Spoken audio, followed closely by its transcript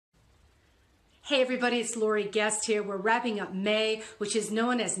Hey everybody, it's Laurie Guest here. We're wrapping up May, which is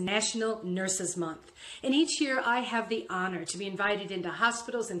known as National Nurses Month. And each year I have the honor to be invited into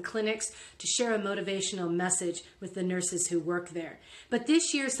hospitals and clinics to share a motivational message with the nurses who work there. But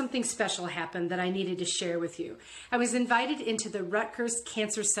this year something special happened that I needed to share with you. I was invited into the Rutgers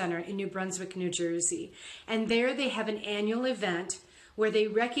Cancer Center in New Brunswick, New Jersey. And there they have an annual event where they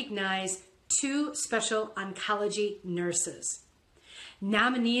recognize two special oncology nurses.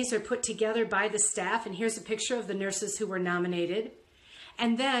 Nominees are put together by the staff, and here's a picture of the nurses who were nominated.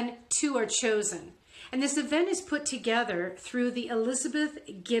 And then two are chosen. And this event is put together through the Elizabeth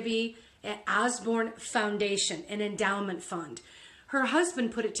Gibby Osborne Foundation, an endowment fund. Her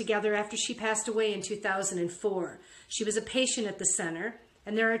husband put it together after she passed away in 2004. She was a patient at the center,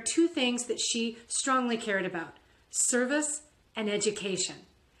 and there are two things that she strongly cared about: service and education.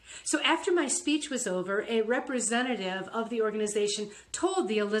 So after my speech was over, a representative of the organization told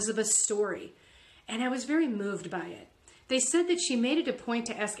the Elizabeth story, and I was very moved by it. They said that she made it a point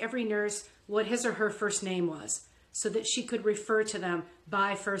to ask every nurse what his or her first name was, so that she could refer to them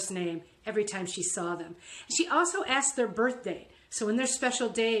by first name every time she saw them. She also asked their birth date, so when their special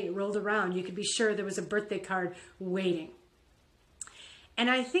day rolled around, you could be sure there was a birthday card waiting. And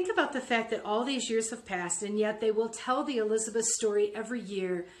I think about the fact that all these years have passed, and yet they will tell the Elizabeth story every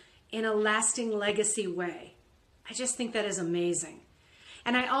year in a lasting legacy way. I just think that is amazing.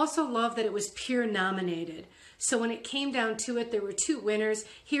 And I also love that it was peer nominated. So when it came down to it, there were two winners.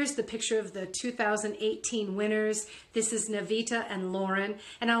 Here's the picture of the 2018 winners. This is Navita and Lauren.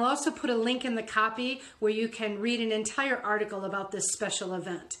 And I'll also put a link in the copy where you can read an entire article about this special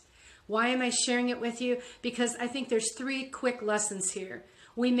event. Why am I sharing it with you? Because I think there's three quick lessons here.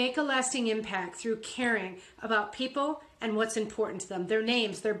 We make a lasting impact through caring about people and what's important to them. Their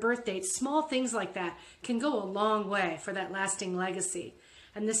names, their birth dates, small things like that can go a long way for that lasting legacy.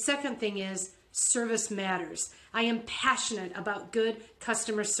 And the second thing is service matters. I am passionate about good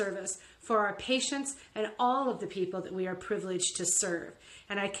customer service for our patients and all of the people that we are privileged to serve.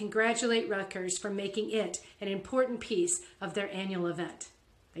 And I congratulate Rutgers for making it an important piece of their annual event.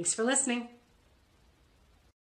 Thanks for listening.